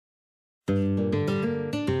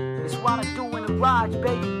Raj,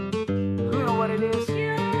 baby. You know what it is.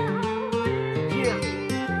 Yeah.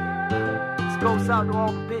 This goes out to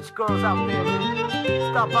all the bitch girls out there, man.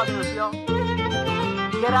 Stop bugging us, yo.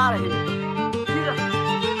 Get out of here. Yeah.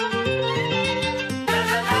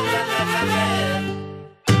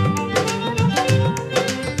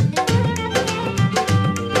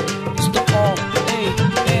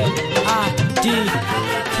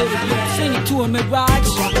 Sing it to him, Raj.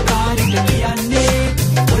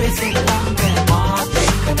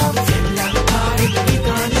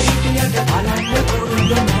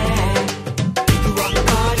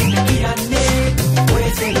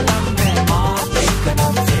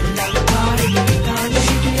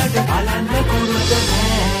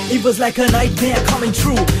 It was like a nightmare coming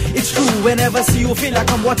true. It's true, whenever I see you, feel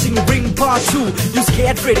like I'm watching Ring Part 2. You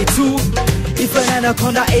scared, Freddy too? If an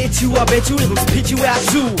anaconda ate you, I bet you it'll spit you out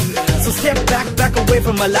too. So step back away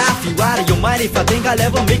from my life. You out of your mind if I think I'll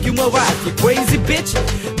ever make you my wife. You crazy bitch,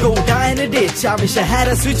 go die in a ditch. I wish I had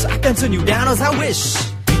a switch, I can turn you down as I wish.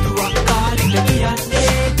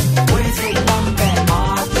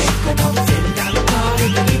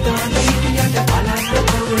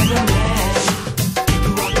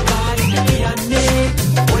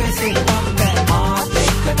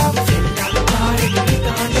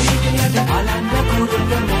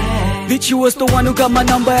 Bitch, you was the one who got my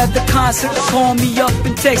number at the concert. Called me up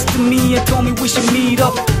and texted me and told me we should meet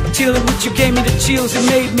up. Chilling with you gave me the chills, it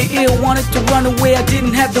made me ill. Wanted to run away, I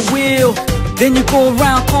didn't have the will. Then you go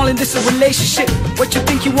around calling this a relationship. What you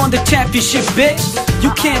think you won the championship, bitch?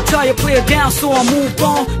 You can't tie your player down, so I moved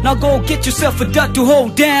on. Now go get yourself a duck to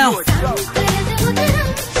hold down.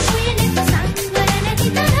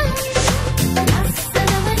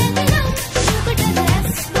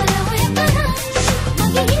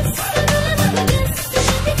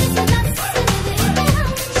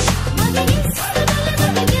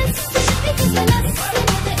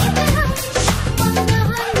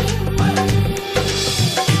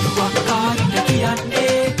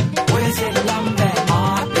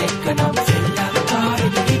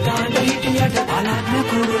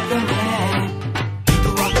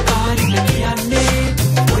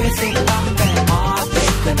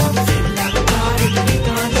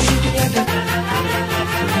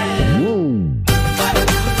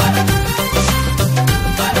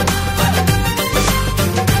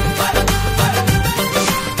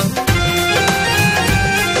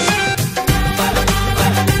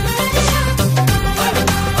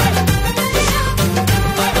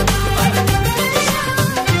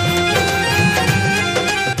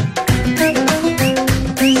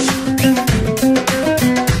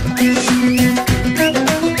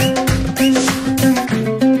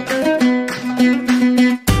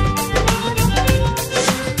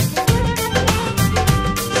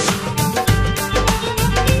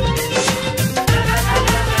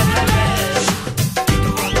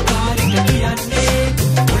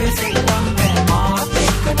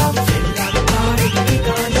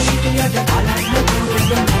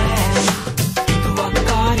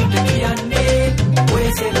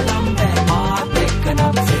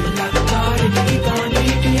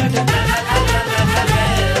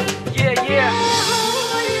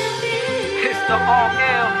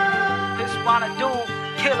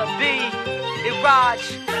 Raj,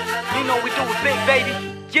 you know we do it big, baby.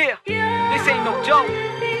 Yeah, this ain't no joke.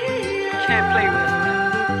 You can't play with us,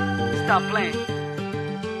 man. Stop playing.